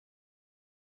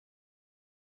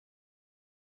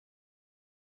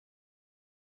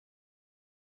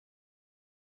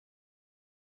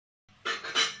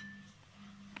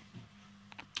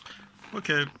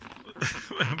Okay,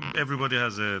 everybody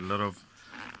has a lot of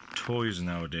toys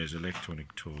nowadays,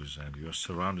 electronic toys, and you're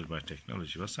surrounded by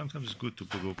technology. But sometimes it's good to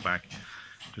go back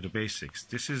to the basics.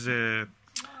 This is a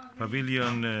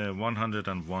Pavilion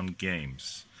 101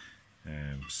 games,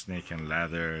 snake and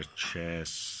ladder,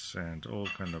 chess, and all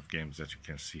kind of games that you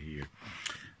can see here.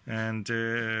 And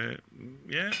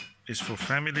yeah, it's for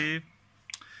family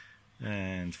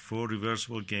and 4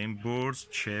 reversible game boards,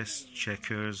 chess,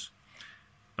 checkers,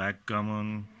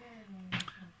 backgammon,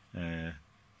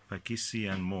 Pachisi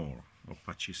and more, or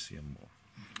Pachisi and more.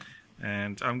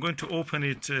 And I'm going to open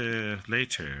it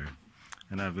later,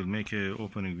 and I will make an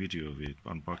opening video of it,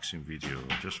 unboxing video.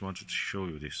 I just wanted to show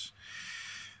you this.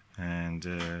 And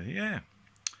yeah,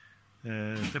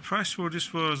 the price for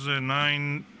this was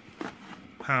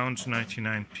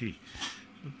 £9.99p,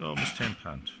 almost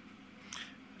 £10.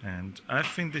 And I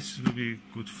think this will be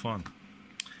good fun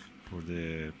for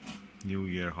the New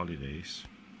Year holidays.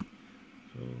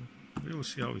 So we will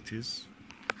see how it is.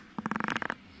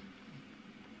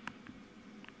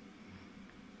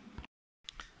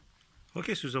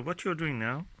 Okay, Susan, what you're doing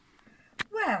now?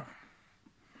 Well,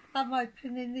 I'm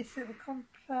opening this little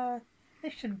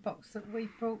compilation box that we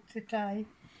brought today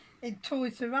in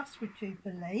Toys R Us, would you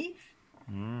believe?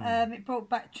 It brought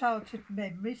back childhood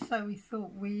memories, so we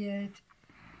thought we'd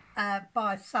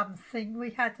buy something. We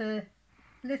had a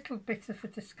little bit of a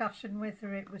discussion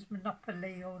whether it was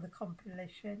Monopoly or the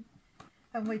compilation,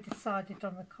 and we decided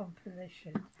on the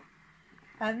compilation.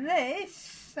 And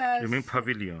this... you mean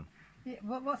Pavilion? Yeah,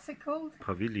 what's it called?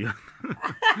 Pavilion.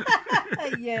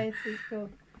 Yes, it's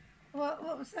called...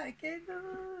 What was that again?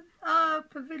 Oh,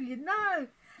 Pavilion. No,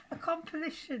 a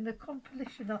compilation. I think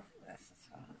that's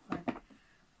right.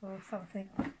 Or something.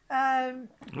 Oh.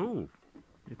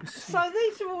 So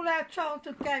these are all our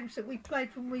childhood games that we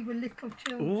played when we were little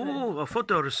children. Oh, I thought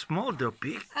they were small. They're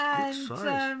big. And good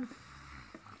size.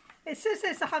 it says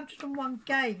there's 101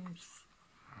 games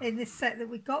in this set that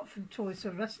we got from Toys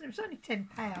R Us, and it was only £10.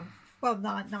 Well,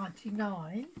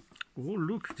 £9.99. Oh,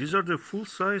 look, these are the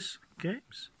full-size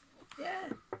games. Yeah,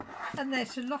 and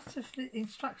there's a lot of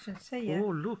instructions here. Oh,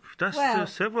 look,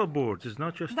 that's several boards. It's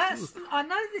not just two. I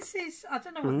know this is. I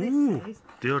don't know what this is.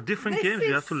 There are different games.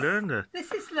 You have to learn that.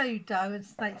 This is Ludo and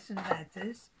Snakes and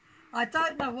Ladders. I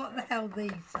don't know what the hell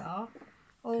these are.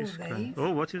 All these.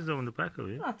 Oh, what is on the back of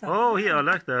it? I don't know. Yeah, I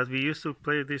like that. We used to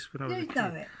play this when I was a kid. You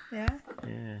know it, yeah?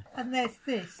 Yeah. And there's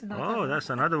this. And that's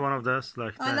another one of those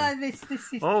like that. I know this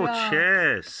is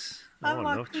chess. Oh, I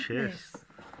my love goodness. chess.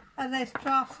 And there's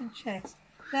drafts and chess.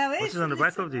 Now, what's on the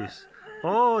back of this?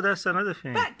 Oh, that's another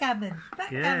thing. Backgammon.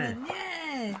 Backgammon,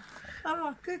 yeah. Oh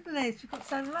my goodness, we've got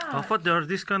so much. I thought there are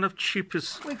this kind of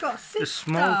cheapest. We've got 6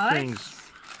 small dice. things.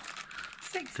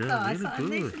 6 They're dice. really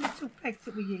And these good. are little pegs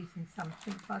that we're using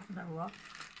something, I don't know what.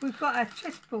 We've got our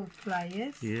chessboard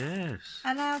players. Yes.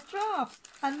 And our drafts.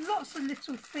 And lots of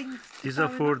little things. These are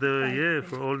for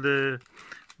for all the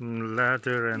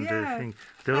ladder and the thing.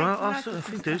 There are also, I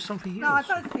think there's something here. No,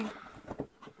 also. I don't think.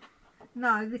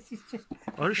 No, this is just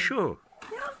packaging. Are you sure?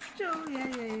 Yeah, I'm sure.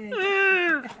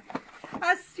 Yeah.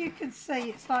 As you can see,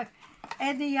 it's like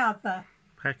any other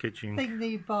Packaging. thing that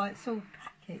you buy. It's all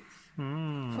packets.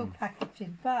 It's all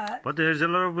packaging. But there's a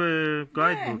lot of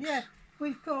guidebooks. Yeah,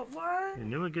 we've got one. You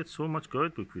never get so much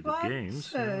guidebook with the games.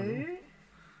 2,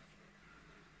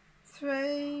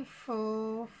 3,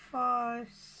 4, 5,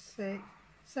 6,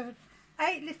 7,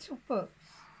 8 little books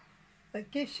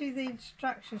that gives you the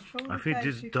instructions for all the I think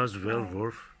games this does well,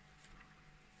 Worf.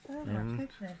 Oh my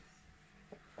goodness.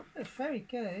 It's very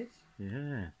good.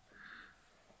 Yeah.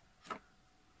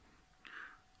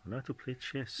 I like to play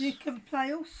chess. You can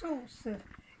play all sorts of...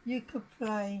 You could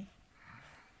play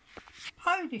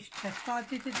Polish chess. I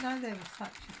didn't know there was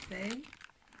such a thing.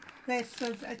 There's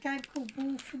a game called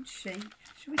Wolf and Sheep.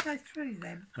 Should we go through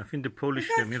them? I think the Polish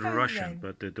game is Russian,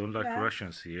 but they don't like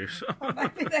Russians here. So. Oh,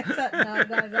 maybe they don't. No.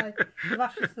 The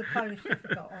Russians, the Polish have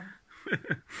got on.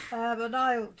 But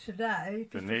I ought to know.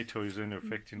 The NATO is in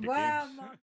effect in the games.